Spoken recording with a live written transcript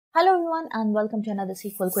Hello everyone and welcome to another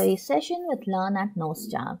SQL Query session with Learn at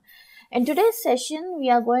Knowstar. In today's session, we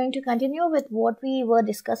are going to continue with what we were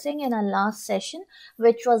discussing in our last session,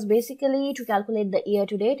 which was basically to calculate the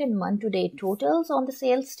year-to-date and month-to-date totals on the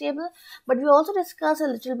sales table. But we also discussed a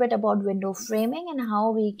little bit about window framing and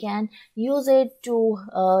how we can use it to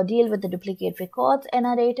deal with the duplicate records in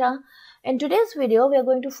our data. In today's video, we are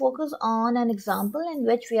going to focus on an example in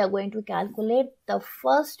which we are going to calculate the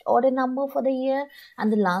first order number for the year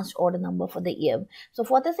and the last order number for the year. So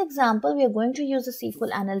for this example, we are going to use the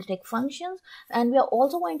SQL analytic functions, and we are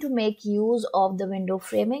also going to make use of the window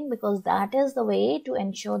framing because that is the way to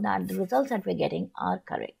ensure that the results that we're getting are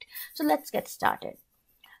correct. So let's get started.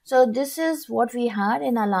 So this is what we had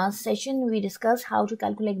in our last session. We discussed how to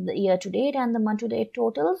calculate the year-to-date and the month-to-date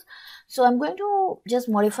totals. So I'm going to just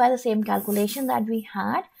modify the same calculation that we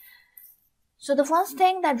had. So the first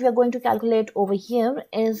thing that we are going to calculate over here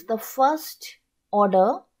is the first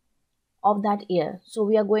order of that year. So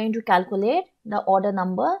we are going to calculate the order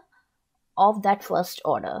number of that first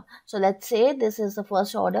order. So let's say this is the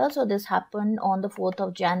first order. So this happened on the 4th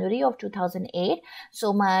of January of 2008.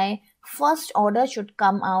 So my first order should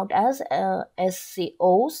come out as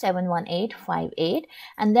SCO 71858,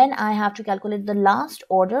 and then I have to calculate the last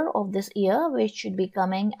order of this year, which should be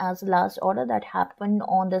coming as the last order that happened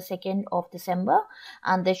on the 2nd of December,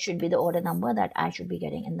 and this should be the order number that I should be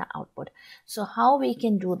getting in the output. So how we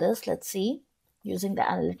can do this, let's see, using the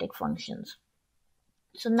analytic functions.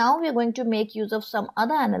 So now we are going to make use of some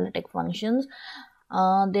other analytic functions.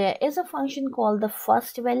 There is a function called the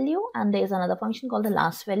first value and there is another function called the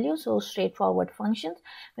last value. So straightforward functions.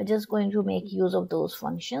 We're just going to make use of those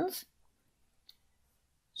functions.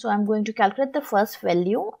 So I'm going to calculate the first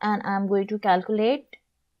value and I'm going to calculate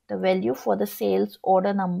the value for the sales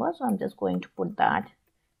order number. So I'm just going to put that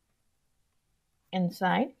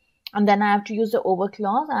inside. And then I have to use the over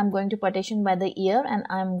clause. I'm going to partition by the year and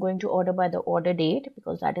I'm going to order by the order date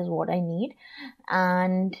because that is what I need.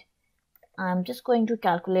 And I'm just going to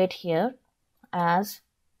calculate here as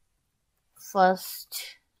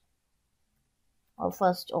first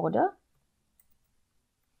order.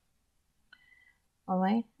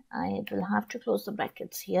 Alright, I will have to close the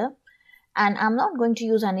brackets here. And I'm not going to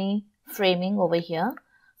use any framing over here,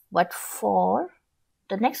 but for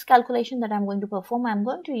the next calculation that I'm going to perform, I'm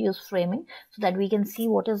going to use framing so that we can see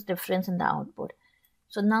what is difference in the output.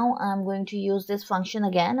 So now I'm going to use this function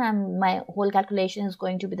again and my whole calculation is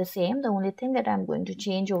going to be the same. The only thing that I'm going to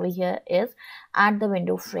change over here is add the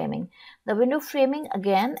window framing. The window framing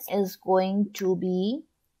again is going to be,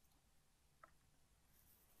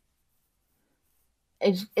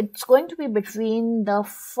 it's going to be between the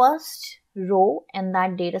first row in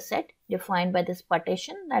that data set defined by this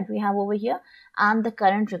partition that we have over here and the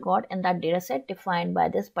current record in that data set defined by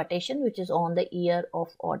this partition, which is on the year of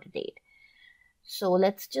order date. So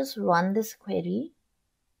let's just run this query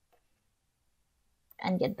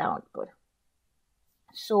and get the output.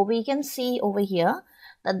 So we can see over here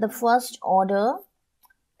that the first order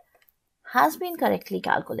has been correctly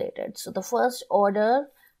calculated. So the first order,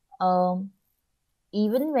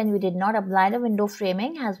 even when we did not apply the window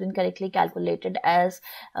framing, has been correctly calculated as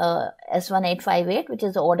S1858, which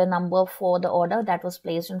is the order number for the order that was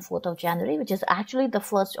placed on 4th of January, which is actually the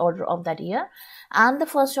first order of that year. And the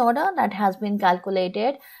first order that has been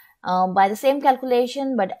calculated by the same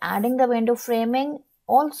calculation, but adding the window framing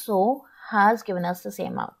also has given us the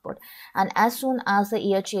same output. And as soon as the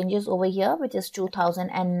year changes over here, which is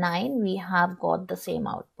 2009, we have got the same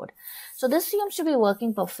output. So this seems to be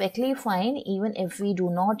working perfectly fine even if we do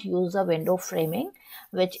not use a window framing,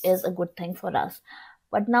 which is a good thing for us.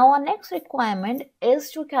 But now our next requirement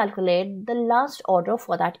is to calculate the last order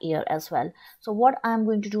for that year as well. So what I'm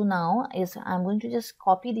going to do now is I'm going to just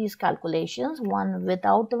copy these calculations, one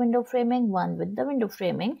without the window framing, one with the window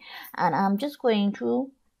framing, and I'm just going to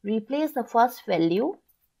replace the first value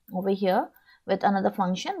over here with another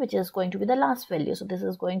function, which is going to be the last value. So this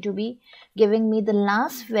is going to be giving me the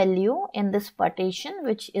last value in this partition,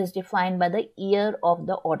 which is defined by the year of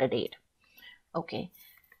the order date. Okay,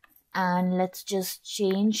 and let's just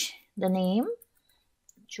change the name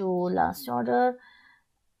to last order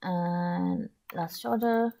and last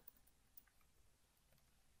order.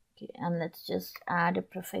 Okay, and let's just add a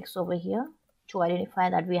prefix over here to identify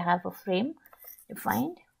that we have a frame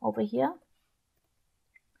defined over here.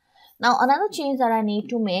 Now another change that I need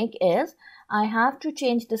to make is I have to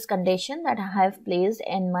change this condition that I have placed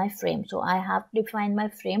in my frame. So I have to define my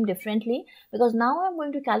frame differently because now I'm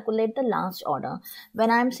going to calculate the last order. When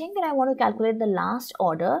I'm saying that I want to calculate the last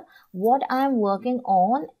order, what I'm working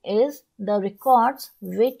on is the records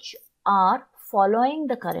which are following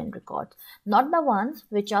the current records, not the ones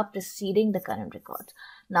which are preceding the current records.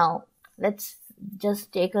 Now, let's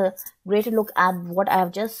just take a greater look at what I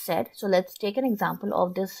have just said. So let's take an example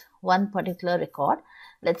of this one particular record.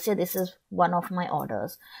 Let's say this is one of my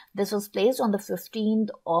orders. This was placed on the 15th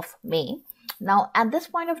of May. Now, at this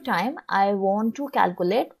point of time, I want to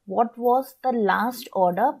calculate what was the last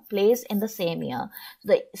order placed in the same year.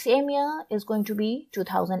 The same year is going to be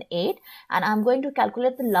 2008, and I'm going to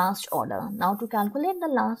calculate the last order. Now, to calculate the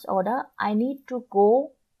last order, I need to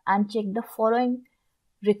go and check the following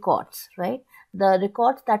records, right? The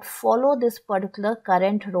records that follow this particular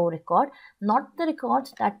current row record, not the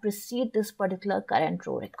records that precede this particular current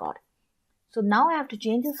row record. So now I have to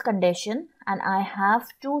change this condition and I have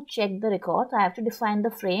to check the records. I have to define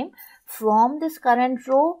the frame from this current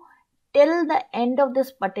row till the end of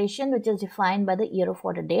this partition, which is defined by the year of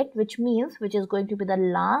order date, which is going to be the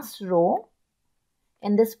last row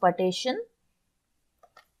in this partition.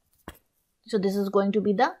 So this is going to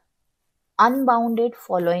be the unbounded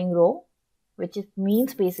following row, which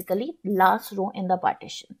means basically last row in the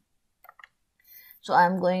partition. So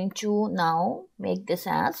I'm going to now make this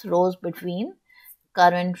as rows between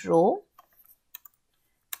current row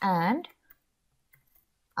and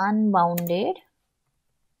unbounded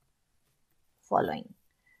following.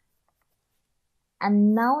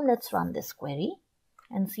 And now let's run this query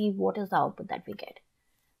and see what is the output that we get.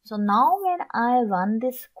 So now when I run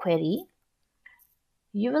this query,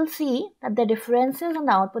 you will see that the differences in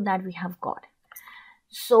the output that we have got.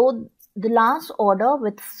 So the last order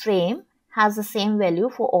with frame has the same value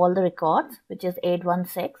for all the records, which is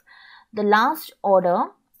 816. The last order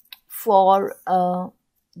for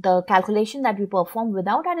the calculation that we perform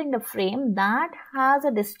without adding the frame, that has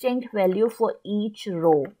a distinct value for each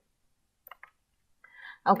row.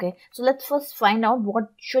 Okay, so let's first find out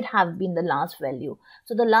what should have been the last value.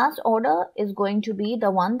 So the last order is going to be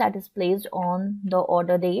the one that is placed on the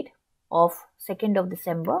order date of 2nd of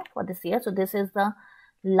December for this year. So this is the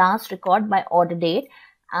last record by order date,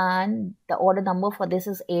 and the order number for this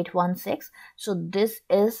is 816. So this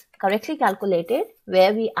is correctly calculated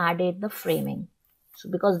where we added the framing. So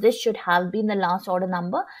because this should have been the last order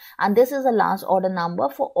number, and this is the last order number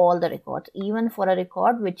for all the records. Even for a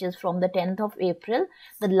record which is from the 10th of April,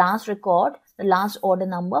 the last record, the last order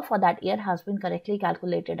number for that year has been correctly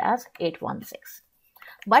calculated as 816.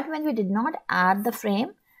 But when we did not add the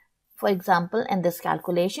frame, for example, in this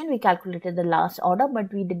calculation, we calculated the last order,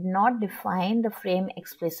 but we did not define the frame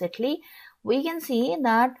explicitly, we can see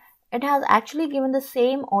that it has actually given the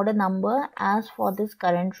same order number as for this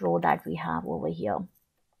current row that we have over here.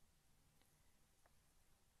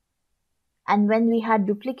 And when we had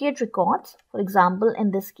duplicate records, for example, in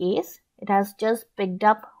this case, it has just picked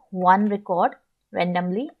up one record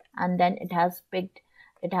randomly, and then it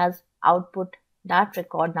has output that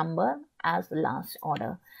record number as the last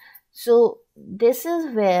order. So this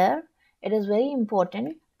is where it is very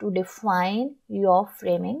important to define your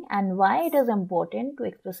framing, and why it is important to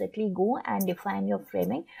explicitly go and define your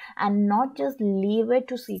framing and not just leave it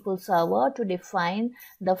to SQL Server to define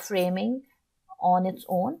the framing on its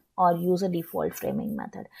own or use a default framing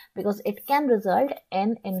method, because it can result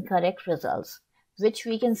in incorrect results, which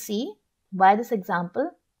we can see by this example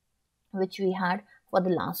which we had for the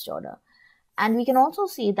last order. And we can also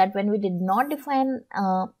see that when we did not define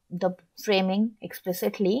the framing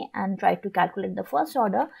explicitly and tried to calculate the first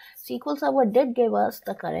order, SQL Server did give us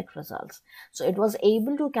the correct results. So it was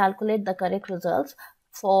able to calculate the correct results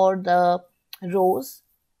for the rows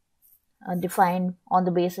defined on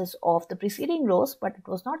the basis of the preceding rows, but it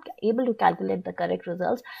was not able to calculate the correct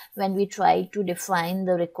results when we tried to define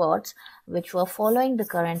the records which were following the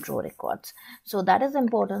current row records. So that is the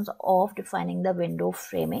importance of defining the window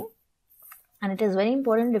framing. And it is very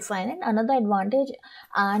important to define it. Another advantage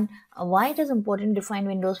and why it is important to define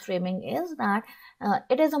Windows framing is that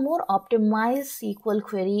it is a more optimized SQL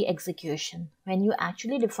query execution. When you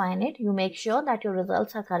actually define it, you make sure that your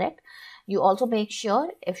results are correct. You also make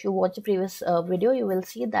sure, if you watch the previous video, you will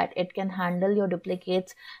see that it can handle your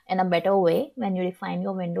duplicates in a better way when you define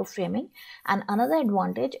your window framing. And another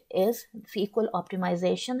advantage is SQL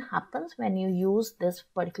optimization happens when you use this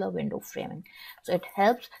particular window framing. So it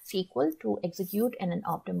helps SQL to execute in an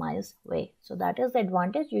optimized way. So that is the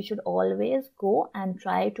advantage. You should always go and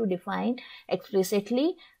try to define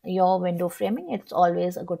explicitly your window framing. It's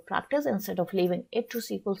always a good practice instead of leaving it to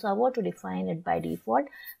SQL Server to define it by default,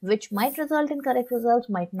 which might result in correct results,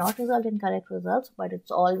 might not result in correct results, but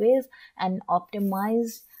it's always an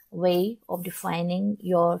optimized way of defining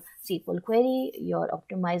your SQL query. Your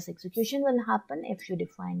optimized execution will happen if you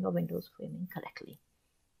define your Windows framing correctly.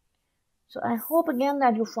 So I hope again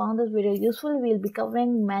that you found this video useful. We'll be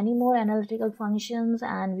covering many more analytical functions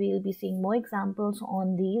and we'll be seeing more examples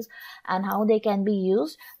on these and how they can be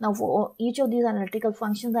used. Now for each of these analytical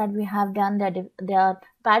functions that we have done, there are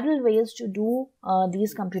parallel ways to do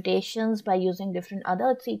these computations by using different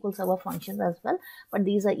other SQL Server functions as well, but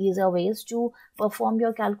these are easier ways to perform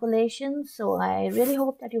your calculations. So I really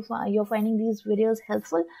hope that you're finding these videos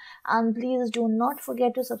helpful, and please do not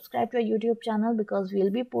forget to subscribe to our YouTube channel because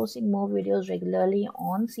we'll be posting more videos regularly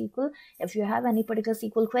on SQL. If you have any particular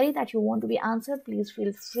SQL query that you want to be answered, please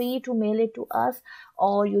feel free to mail it to us,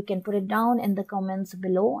 or you can put it down in the comments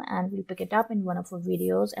below and we'll pick it up in one of our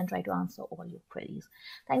videos and try to answer all your queries.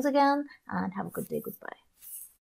 Thanks again and have a good day. Goodbye.